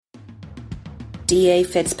DA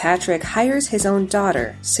Fitzpatrick hires his own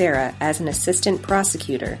daughter, Sarah, as an assistant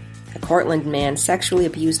prosecutor. A Cortland man sexually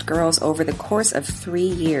abused girls over the course of 3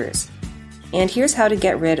 years. And here's how to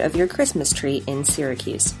get rid of your Christmas tree in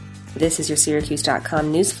Syracuse. This is your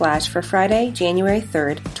Syracuse.com news flash for Friday, January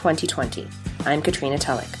 3rd, 2020. I'm Katrina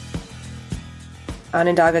Tulloch.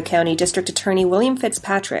 Onondaga County District Attorney William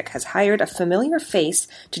Fitzpatrick has hired a familiar face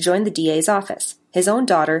to join the DA's office, his own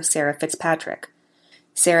daughter, Sarah Fitzpatrick.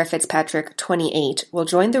 Sarah Fitzpatrick, 28, will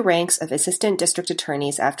join the ranks of assistant district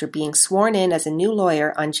attorneys after being sworn in as a new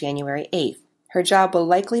lawyer on January 8th. Her job will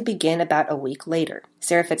likely begin about a week later.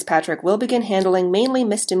 Sarah Fitzpatrick will begin handling mainly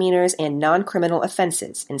misdemeanors and non-criminal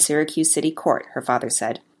offenses in Syracuse City Court, her father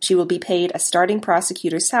said. She will be paid a starting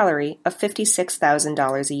prosecutor's salary of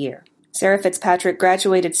 $56,000 a year. Sarah Fitzpatrick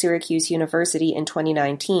graduated Syracuse University in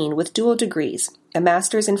 2019 with dual degrees, a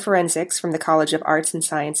master's in forensics from the College of Arts and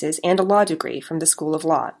Sciences and a law degree from the School of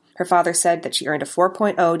Law. Her father said that she earned a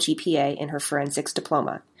 4.0 GPA in her forensics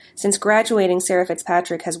diploma. Since graduating, Sarah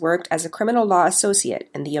Fitzpatrick has worked as a criminal law associate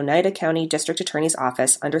in the Oneida County District Attorney's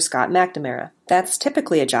Office under Scott McNamara. That's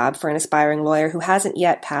typically a job for an aspiring lawyer who hasn't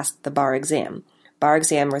yet passed the bar exam. Bar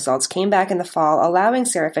exam results came back in the fall, allowing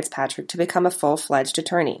Sarah Fitzpatrick to become a full-fledged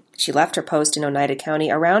attorney. She left her post in Oneida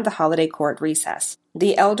County around the holiday court recess.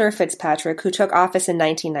 The elder Fitzpatrick, who took office in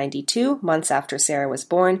 1992, months after Sarah was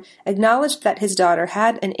born, acknowledged that his daughter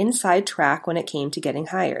had an inside track when it came to getting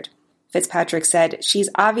hired. Fitzpatrick said, "She's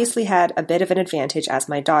obviously had a bit of an advantage as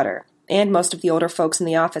my daughter, and most of the older folks in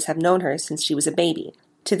the office have known her since she was a baby.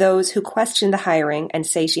 To those who question the hiring and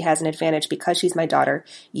say she has an advantage because she's my daughter,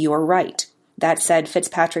 you're right." That said,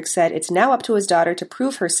 Fitzpatrick said it's now up to his daughter to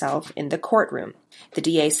prove herself in the courtroom. The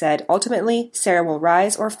DA said, ultimately, Sarah will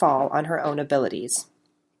rise or fall on her own abilities.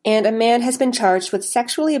 And a man has been charged with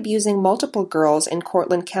sexually abusing multiple girls in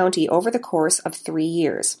Cortland County over the course of 3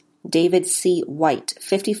 years. David C. White,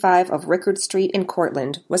 55 of Rickard Street in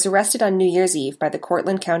Cortland, was arrested on New Year's Eve by the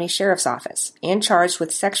Cortland County Sheriff's Office and charged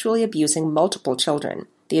with sexually abusing multiple children.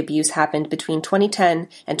 The abuse happened between 2010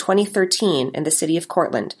 and 2013 in the city of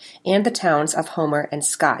Cortland and the towns of Homer and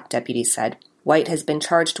Scott, deputies said. White has been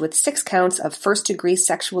charged with 6 counts of first-degree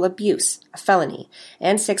sexual abuse, a felony,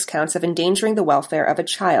 and 6 counts of endangering the welfare of a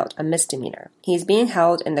child, a misdemeanor. He is being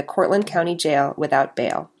held in the Cortland County Jail without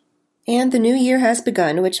bail. And the new year has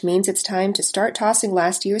begun, which means it's time to start tossing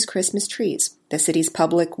last year's Christmas trees. The city's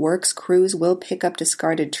public works crews will pick up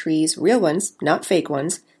discarded trees, real ones, not fake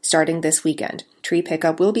ones, starting this weekend. Tree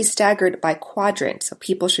pickup will be staggered by quadrant, so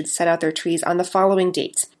people should set out their trees on the following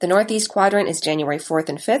dates. The northeast quadrant is January 4th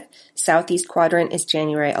and 5th, southeast quadrant is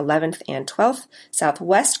January 11th and 12th,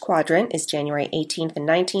 southwest quadrant is January 18th and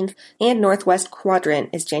 19th, and northwest quadrant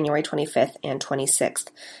is January 25th and 26th.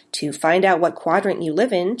 To find out what quadrant you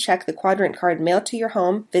live in, check the quadrant card mailed to your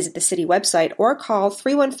home, visit the city website, or call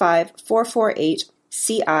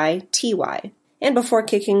 315-448-CITY. And before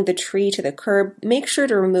kicking the tree to the curb, make sure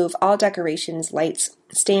to remove all decorations, lights,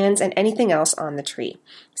 stands, and anything else on the tree.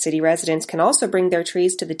 City residents can also bring their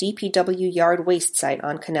trees to the DPW yard waste site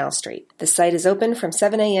on Canal Street. The site is open from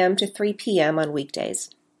 7 a.m. to 3 p.m. on weekdays.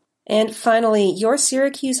 And finally, your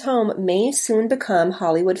Syracuse home may soon become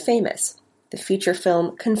Hollywood famous. The feature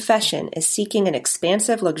film Confession is seeking an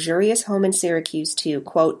expansive, luxurious home in Syracuse to,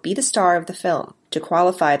 quote, be the star of the film. To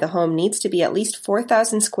qualify, the home needs to be at least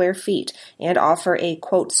 4,000 square feet and offer a,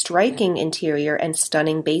 quote, striking interior and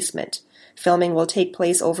stunning basement. Filming will take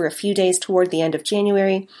place over a few days toward the end of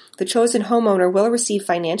January. The chosen homeowner will receive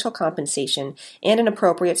financial compensation and an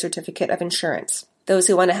appropriate certificate of insurance. Those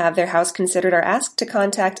who want to have their house considered are asked to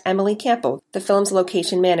contact Emily Campbell, the film's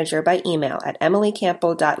location manager, by email at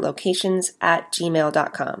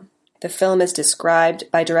emilycampbell.locations@gmail.com. The film is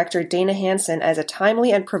described by director Dana Hansen as a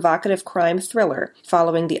timely and provocative crime thriller,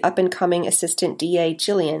 following the up-and-coming assistant DA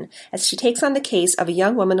Jillian as she takes on the case of a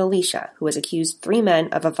young woman, Alicia, who has accused 3 men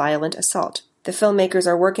of a violent assault. The filmmakers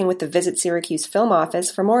are working with the Visit Syracuse Film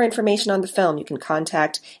Office. For more information on the film, you can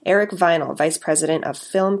contact Eric Vinal, Vice President of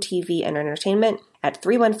Film, TV, and Entertainment, at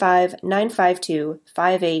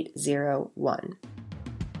 315-952-5801.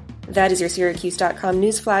 That is your Syracuse.com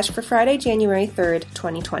news flash for Friday, January 3rd,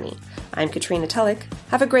 2020. I'm Katrina Tulloch.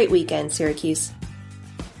 Have a great weekend, Syracuse.